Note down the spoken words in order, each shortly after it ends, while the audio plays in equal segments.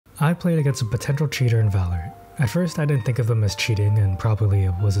I played against a potential cheater in Valorant. At first I didn't think of them as cheating and probably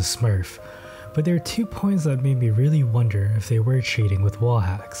it was a smurf, but there are 2 points that made me really wonder if they were cheating with wall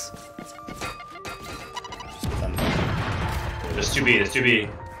hacks. There's 2B, there's 2B.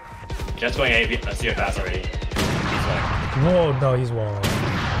 Jett's going A, I see it fast already. Whoa, no, he's wall.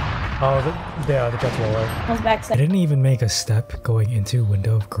 Oh, the Jett's wall. I didn't even make a step going into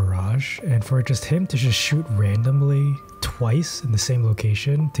window of garage, and for just him to just shoot randomly twice in the same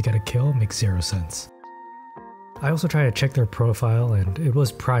location to get a kill makes zero sense. I also tried to check their profile and it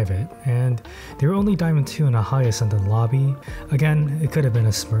was private, and they were only Diamond 2 in a high ascendant lobby. Again, it could have been a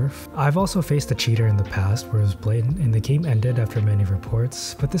smurf. I've also faced a cheater in the past where it was blatant and the game ended after many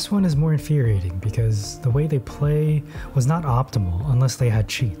reports, but this one is more infuriating because the way they play was not optimal unless they had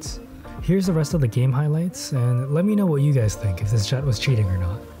cheats. Here's the rest of the game highlights, and let me know what you guys think, if this Jett was cheating or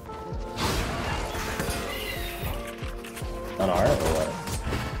not. On R or what?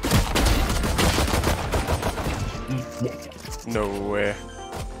 No way.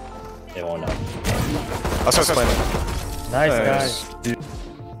 They won't know. I'll start playing. Nice, guys.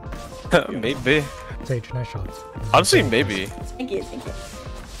 Maybe. Sage, nice shots. I'm saying maybe. Thank you, thank you.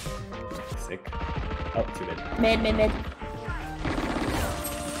 Sick. Oh, 2 mid. Mid.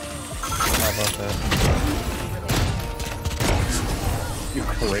 How about that? You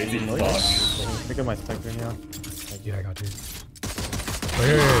crazy fuck. Pick up my spectre now. Yeah, I got you.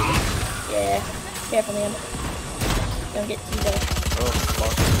 Yeah. Careful, man. Don't get too low. Oh,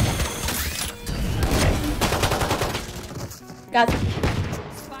 fuck. Got it.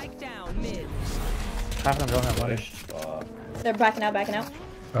 Spike down mid. Half of them don't have money. They're backing out.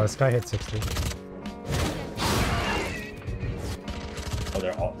 Oh, Sky hit 60. Oh,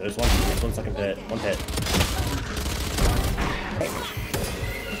 they're all. There's one second pit. One pit.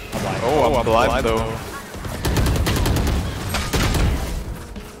 I'm blind. Oh, I'm blind though.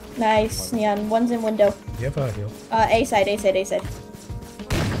 Nice, Neon. One's in window. You have a heal. A side. Let's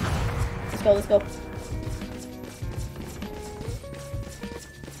go.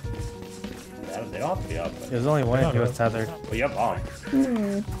 They don't have to be up. There's only one if he was tethered. Well, you have bomb.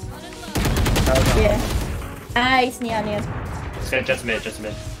 Yeah. Nice, Neon. This guy Jett's mid.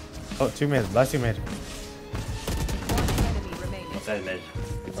 Oh, 2 mid. Last 2 mid. What's that mid?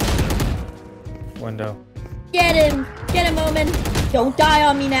 Window. Get him, Omen. Don't die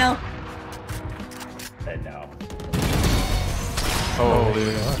on me now. Dead now.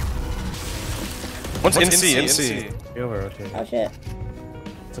 Holy. One's NC. Be over rotate. Oh shit.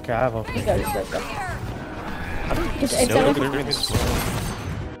 It's okay, I have a. Let's go. It's No, over. they're slow.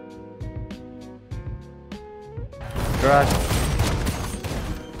 Garage.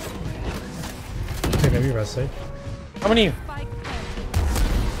 Okay, maybe rest side. How many?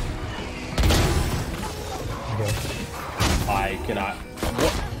 Okay. I cannot.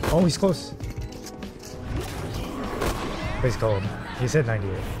 What? Oh, he's close. He's cold. He's hit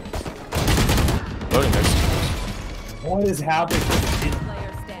 98. Loading next. What is happening?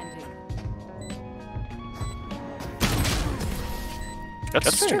 Player standing.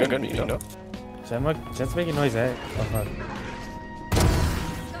 That's pretty good, you know. Jett's making noise, eh? Oh, fuck.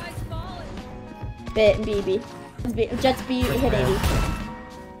 Bit and BB. Jett's B hit 80.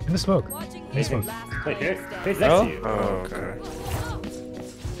 In the smoke. Nice smoke. Wait, here. He's next to you. Oh, okay.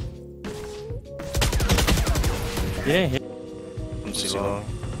 You didn't hit. I'm too long.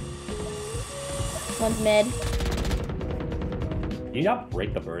 One's mid. Can you not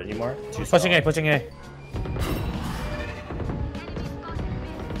break the bird anymore? Too Pushing strong. A.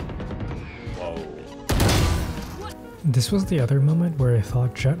 Whoa. This was the other moment where I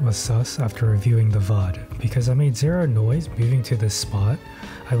thought Jett was sus after reviewing the VOD, because I made zero noise moving to this spot.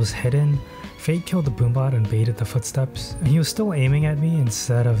 I was hidden, Fate killed the boombot and baited the footsteps, and he was still aiming at me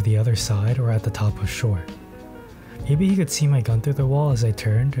instead of the other side or at the top of short. Maybe he could see my gun through the wall as I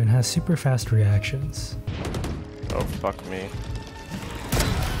turned and has super fast reactions. Oh, fuck me.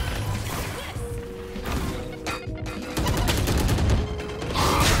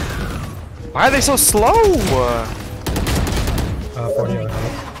 Why are they so slow? 40 on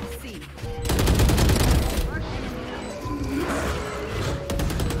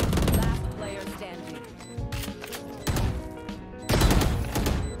Last player standing.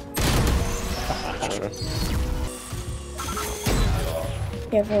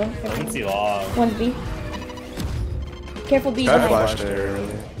 Careful. I didn't see long. One's B. Careful B. I behind. flashed there.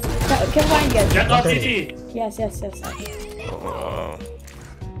 Careful behind you. Jett off CT! Yes. Oh, wow.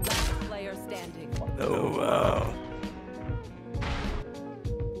 Last player standing. Oh, wow.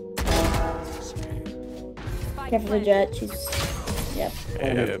 Careful the Jett. She's. Yep.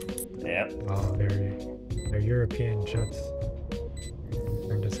 Yep. Oh, they're European Jets.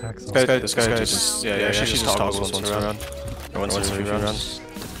 Learned this This guy just yeah, she's just toggles once around. Or once every few rounds.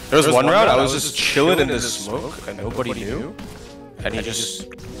 There was one round I was just chilling in this smoke and nobody knew. And he just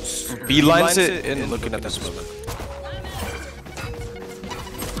beelines it in looking at the smoke.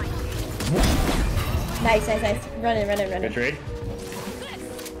 Nice. Run in. Good trade.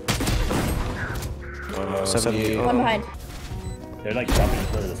 78. One behind. They're like jumping in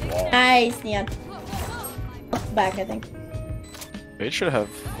front of this wall. Nice, Neon. Back, I think. They should have.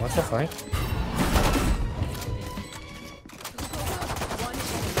 What's the flank?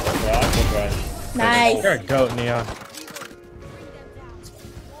 Nice. You're a goat, Neon.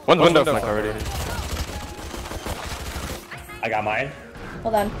 One window flank already. I got mine.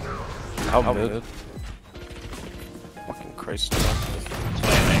 Hold on. How mid? Fucking Christ.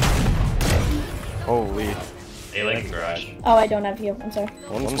 Holy. They like in garage. Oh, I don't have you. I'm sorry.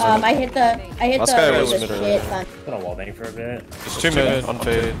 One's I hit the Last guy was shit mid fun. Put a wall bang for a bit. It's 2 mid,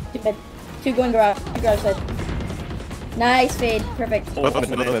 unfaded. Too bad. Two going garage. Garage side. Nice fade. Perfect. Both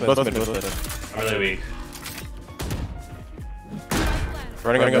mid. I'm really weak.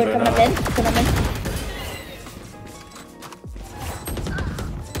 Running Good, coming up in.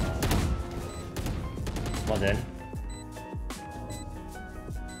 One's in.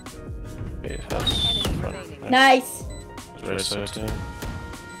 Nice.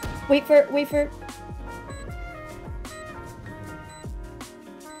 Wait for.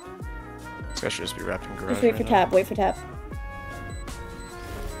 This guy should just be wrapping garage. Just wait for tap. Wait for tap.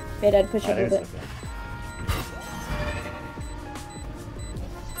 Wait, I'd push it a little bit.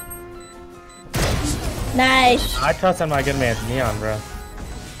 Nice. I trust on my good man, Neon, bro.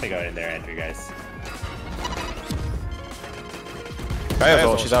 They go in there, entry guys.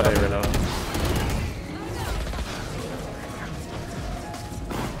 Avel, she's out here right now.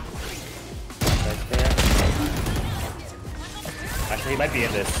 Right there. Actually, he might be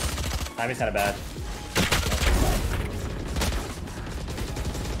in this. Timing's kind of bad.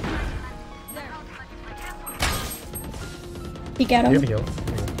 Peek at Give him. you.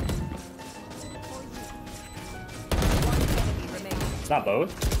 It's not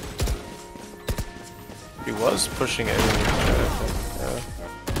both. He was pushing it.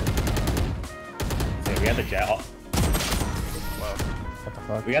 So we got the jet. What the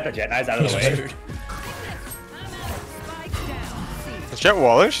fuck? We got the jet knives out of the way. Is Jett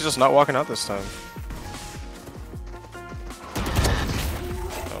walling? She's just not walking out this time.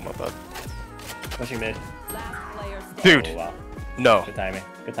 Oh, my bad. Pushing mid. Dude, Oh, wow. no. Good timing.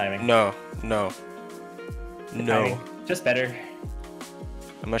 Good timing. No. Good timing. Just better.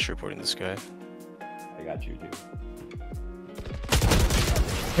 I'm not sure reporting this guy. I got you, dude.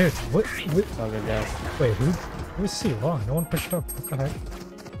 Dude, what? All good, guys. Wait, who's C long? No one pushed up. What the heck?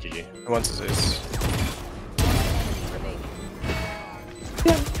 GG. Who wants his ace?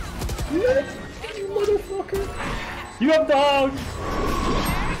 You have dog!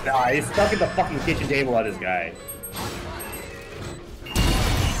 Nah, he's stuck at the fucking kitchen table on this guy.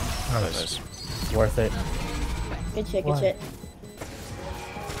 Nice. Worth it. Good shit. Why?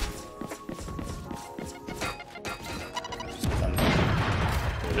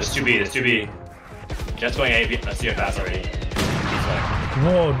 There's 2B, there's 2B. Jett's going A, I see it fast already. He's like,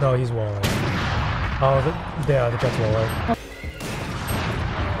 Whoa, no, he's walling. Oh, the Jett's walling.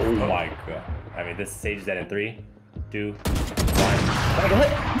 oh my god. I mean, this Sage is dead in 3, 2, 1. What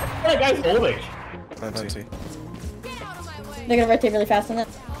that guy's holding? Let's see. They're gonna rotate really fast on it.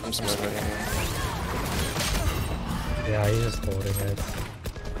 I'm smoking. Yeah, he's just holding it.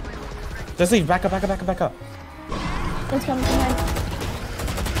 Just leave. Back up. Let's come behind.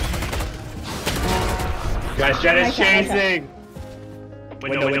 Guys, Jett is Nice shot, nice shot. chasing!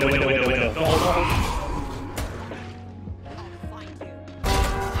 Window. Don't hold.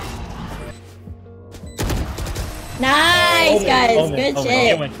 Nice, guys. Good You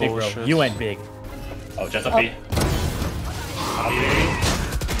shit. went big, bro. Bullshit. You went big. Oh, Jett's on B.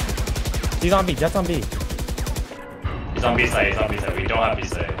 He's on B. Jett's on B. He's on B side, We don't have B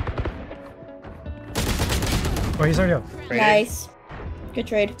side. Oh, he's already up. Nice. Good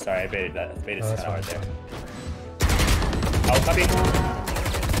trade. Sorry, I baited that. Oh, that's right fine. there. Oh, copy.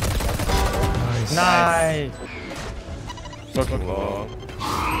 Nice. Nice. Fucking long.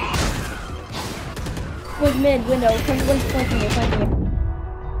 Was mid window. One's flanking you.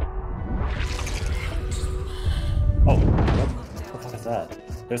 Oh, what the fuck is that?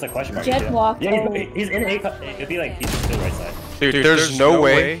 There's a question mark. Jett too. walked. Yeah, Oh. he's in A. It'd be like he's still right side. Dude, there's no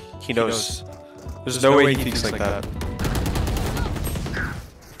way he knows. There's no way he thinks like that.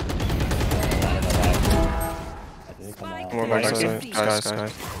 More backside. Sky.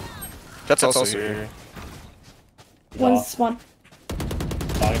 That's also here. One's spawn.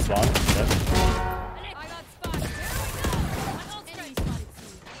 Dog and spawn. Yep.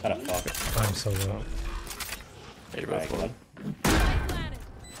 Gotta fuck. I'm so low. Yeah, you're both low.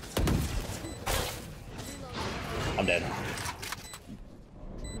 I'm dead.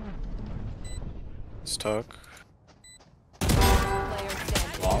 Stuck.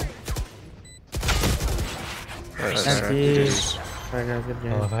 Long. Nice. Thank you. Alright guys, good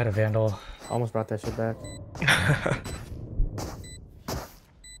game. Oh, if I had a Vandal. Almost brought that shit back.